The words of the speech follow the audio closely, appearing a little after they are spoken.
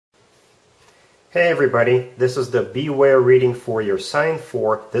Hey everybody, this is the Beware reading for your sign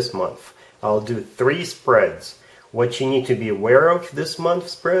for this month. I'll do 3 spreads. What you need to be aware of this month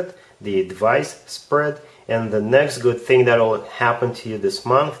spread, the advice spread, and the next good thing that'll happen to you this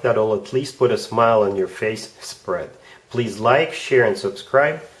month that'll at least put a smile on your face spread. Please like, share, and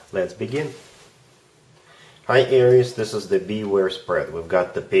subscribe. Let's begin. Hi Aries, this is the Beware spread. We've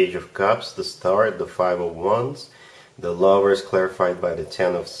got the Page of Cups, the Star, the Five of Wands, the Lovers clarified by the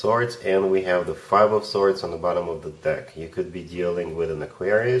Ten of Swords, and we have the Five of Swords on the bottom of the deck. You could be dealing with an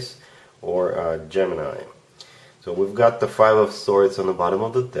Aquarius or a Gemini. So we've got the Five of Swords on the bottom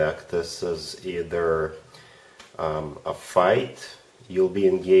of the deck. This is either a fight you'll be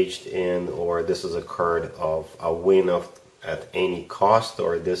engaged in, or this is a card of a win at any cost,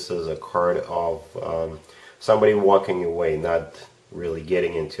 or this is a card of somebody walking away, not really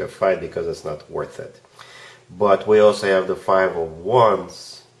getting into a fight because it's not worth it. But we also have the Five of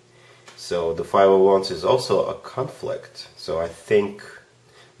Wands. So the Five of Wands is also a conflict. So I think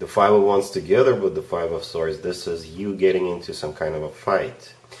the Five of Wands together with the Five of Swords, this is you getting into some kind of a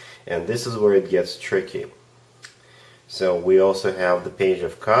fight. And this is where it gets tricky. So we also have the Page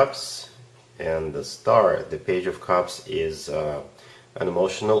of Cups and the Star. The Page of Cups is an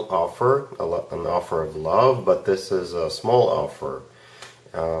emotional offer, an offer of love, but this is a small offer.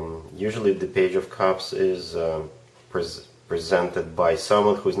 Usually the Page of Cups is presented by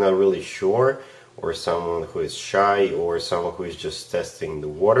someone who's not really sure, or someone who is shy, or someone who is just testing the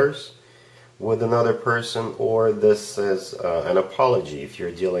waters with another person, or this is an apology if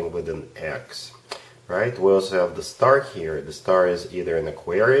you're dealing with an ex, right? We also have the Star here. The Star is either an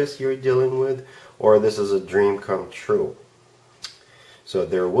Aquarius you're dealing with, or this is a dream come true. So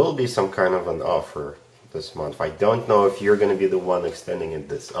there will be some kind of an offer this month. I don't know if you're going to be the one extending it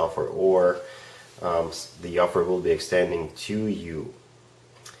this offer, or the offer will be extending to you.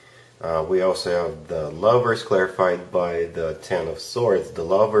 We also have the Lovers clarified by the Ten of Swords. The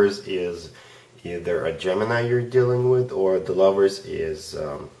Lovers is either a Gemini you're dealing with, or the Lovers is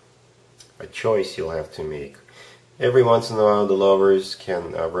a choice you'll have to make. Every once in a while the Lovers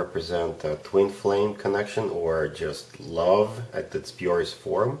can represent a twin flame connection, or just love at its purest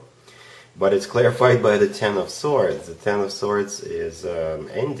form. But it's clarified by the Ten of Swords. The Ten of Swords is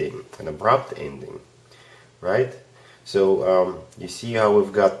ending, an abrupt ending, right? So you see how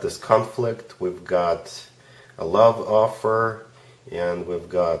we've got this conflict, we've got a love offer, and we've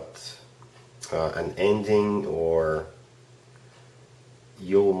got an ending, or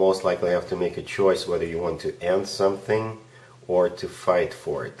you'll most likely have to make a choice whether you want to end something or to fight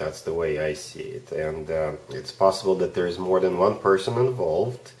for it. That's the way I see it. And it's possible that there is more than one person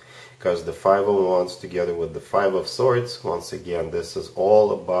involved, because the Five of Wands together with the Five of Swords, once again, this is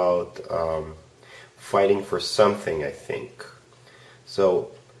all about fighting for something, I think. So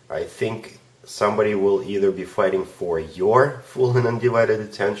I think somebody will either be fighting for your full and undivided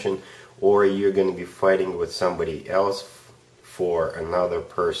attention, or you're going to be fighting with somebody else for another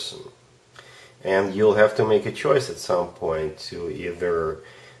person. And you'll have to make a choice at some point to either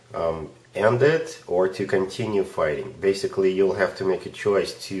end it or to continue fighting. Basically, you'll have to make a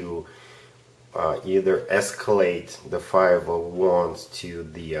choice to either escalate the Five of Wands to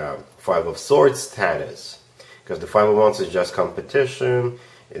the Five of Swords status, because the Five of Wands is just competition,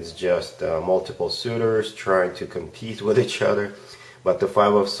 it's just multiple suitors trying to compete with each other. But the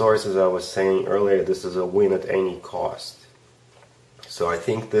Five of Swords, as I was saying earlier, this is a win at any cost. So I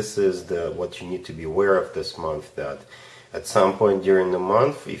think this is what you need to be aware of this month, that at some point during the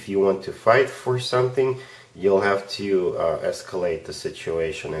month, if you want to fight for something, you'll have to escalate the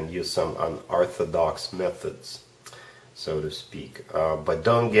situation and use some unorthodox methods, so to speak. But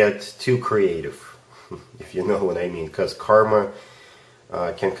don't get too creative, if you know what I mean, because karma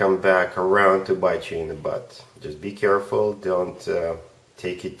can come back around to bite you in the butt. Just be careful, don't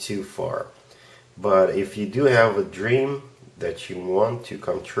take it too far. But if you do have a dream that you want to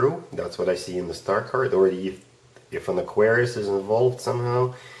come true, that's what I see in the Star card, or if an Aquarius is involved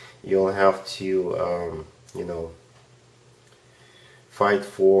somehow, you'll have to fight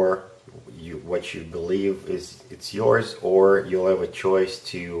for what you believe it's yours, or you'll have a choice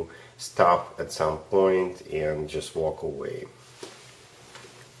to stop at some point and just walk away.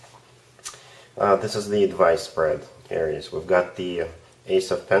 This is the advice spread, Aries. We've got the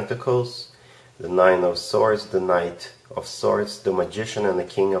Ace of Pentacles, the Nine of Swords, the Knight of Swords, the Magician, and the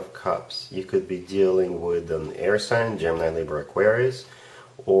King of Cups. You could be dealing with an air sign, Gemini, Libra, Aquarius,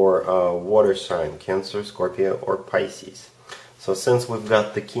 or a water sign, Cancer, Scorpio, or Pisces. So since we've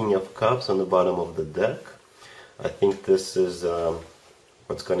got the King of Cups on the bottom of the deck, I think this is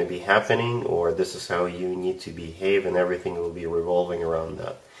what's going to be happening, or this is how you need to behave, and everything will be revolving around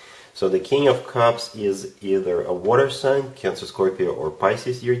that. So the King of Cups is either a water sign, Cancer, Scorpio, or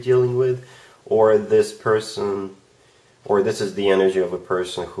Pisces you're dealing with, or this person, or this is the energy of a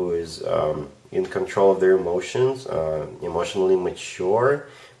person who is in control of their emotions, emotionally mature,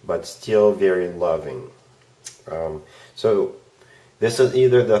 but still very loving. So this is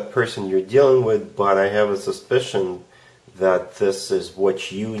either the person you're dealing with, but I have a suspicion that this is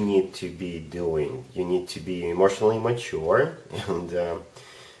what you need to be doing. You need to be emotionally mature and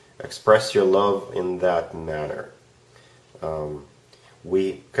express your love in that manner.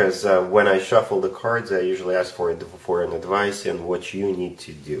 Because when I shuffle the cards, I usually ask for an advice in what you need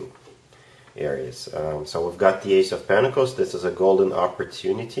to do, Aries. So we've got the Ace of Pentacles. This is a golden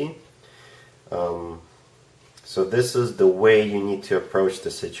opportunity. So this is the way you need to approach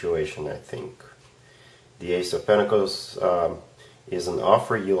the situation, I think. The Ace of Pentacles is an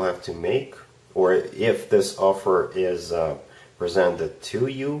offer you'll have to make, or if this offer is presented to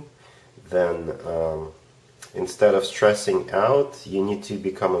you, then instead of stressing out, you need to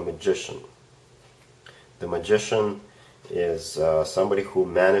become a magician. The magician is somebody who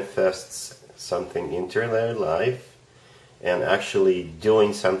manifests something into their life and actually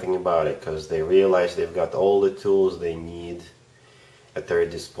doing something about it because they realize they've got all the tools they need at their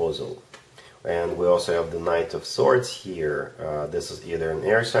disposal. And we also have the Knight of Swords here. This is either an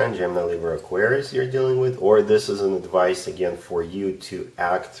air sign, Gemini, Libra, Aquarius you're dealing with, or this is an advice again for you to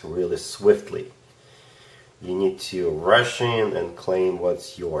act really swiftly. You need to rush in and claim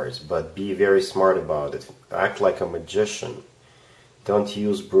what's yours, but be very smart about it. Act like a magician. Don't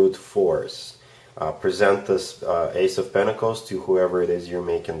use brute force. Present this Ace of Pentacles to whoever it is you're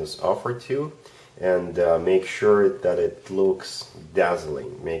making this offer to, and make sure that it looks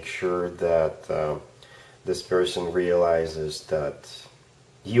dazzling. Make sure that this person realizes that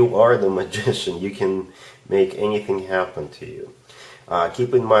you are the magician. You can make anything happen to you.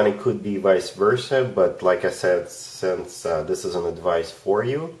 Keep in mind it could be vice versa, but like I said, since this is an advice for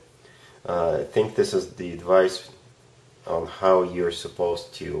you, I think this is the advice on how you're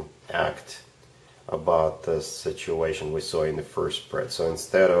supposed to act about the situation we saw in the first spread. So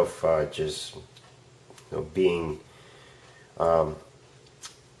instead of just being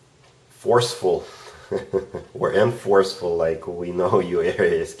forceful or enforceful like we know you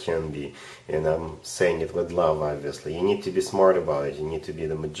Aries can be, and I'm saying it with love obviously, you need to be smart about it. You need to be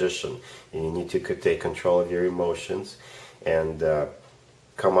the magician, and you need to take control of your emotions and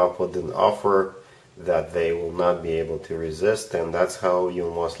come up with an offer that they will not be able to resist, and that's how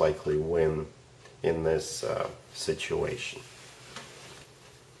you'll most likely win in this situation.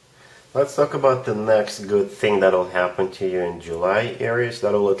 Let's talk about the next good thing that'll happen to you in July, Aries.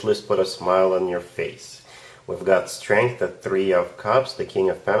 That'll at least put a smile on your face. We've got Strength, the Three of Cups, the King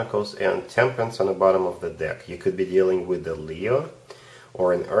of Pentacles, and Temperance on the bottom of the deck. You could be dealing with a Leo,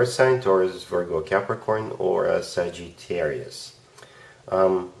 or an Earth sign, Taurus, Virgo, Capricorn, or a Sagittarius.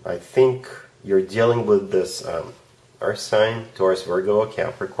 I think you're dealing with this Earth sign, Taurus, Virgo,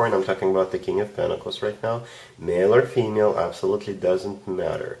 Capricorn. I'm talking about the King of Pentacles right now. Male or female, absolutely doesn't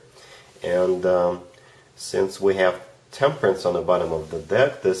matter. And since we have Temperance on the bottom of the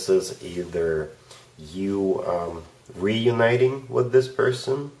deck, this is either you reuniting with this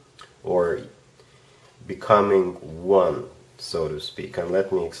person or becoming one, so to speak. And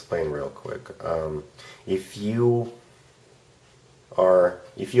let me explain real quick. If you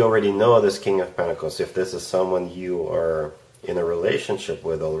already know this King of Pentacles, if this is someone you are in a relationship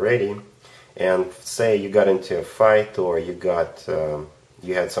with already, and say you got into a fight or you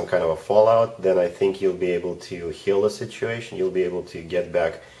had some kind of a fallout, then I think you'll be able to heal the situation. You'll be able to get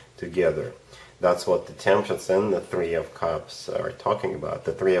back together. That's what the Temperance and the Three of Cups are talking about.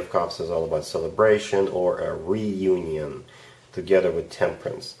 The Three of Cups is all about celebration or a reunion together with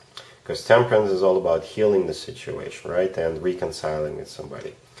Temperance. Because Temperance is all about healing the situation, right? And reconciling with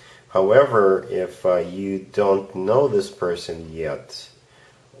somebody. However, if you don't know this person yet,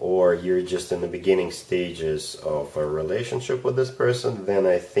 or you're just in the beginning stages of a relationship with this person, then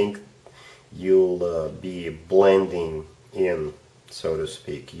I think you'll be blending in, so to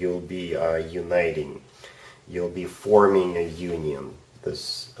speak. You'll be uniting. You'll be forming a union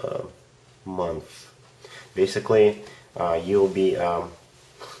this month. Basically, you'll be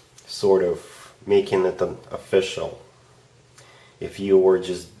sort of making it official. If you were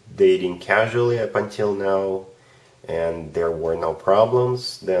just dating casually up until now, and there were no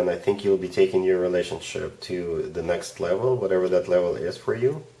problems, then I think you'll be taking your relationship to the next level, whatever that level is for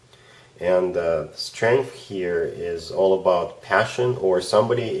you. And Strength here is all about passion, or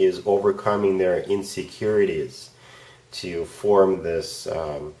somebody is overcoming their insecurities to form this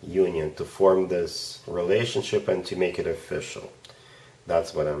union, to form this relationship and to make it official.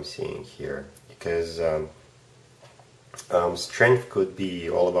 That's what I'm seeing here. Because strength could be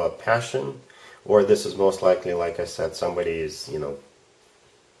all about passion, or this is most likely, like I said, somebody is,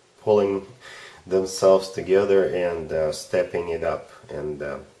 pulling themselves together and stepping it up and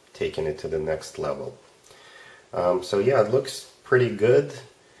taking it to the next level. So yeah, it looks pretty good,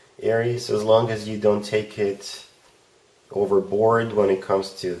 Aries, as long as you don't take it overboard when it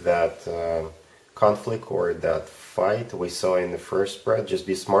comes to that conflict or that fight we saw in the first spread. Just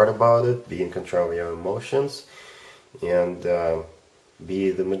be smart about it, be in control of your emotions, and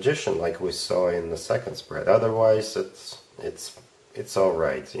be the magician like we saw in the second spread. Otherwise, it's all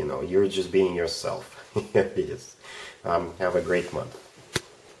right. You're just being yourself. Yes. Have a great month.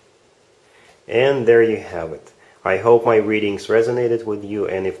 And there you have it. I hope my readings resonated with you,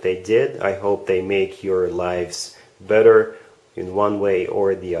 and if they did, I hope they make your lives better in one way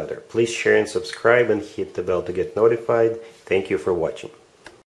or the other. Please share and subscribe and hit the bell to get notified. Thank you for watching.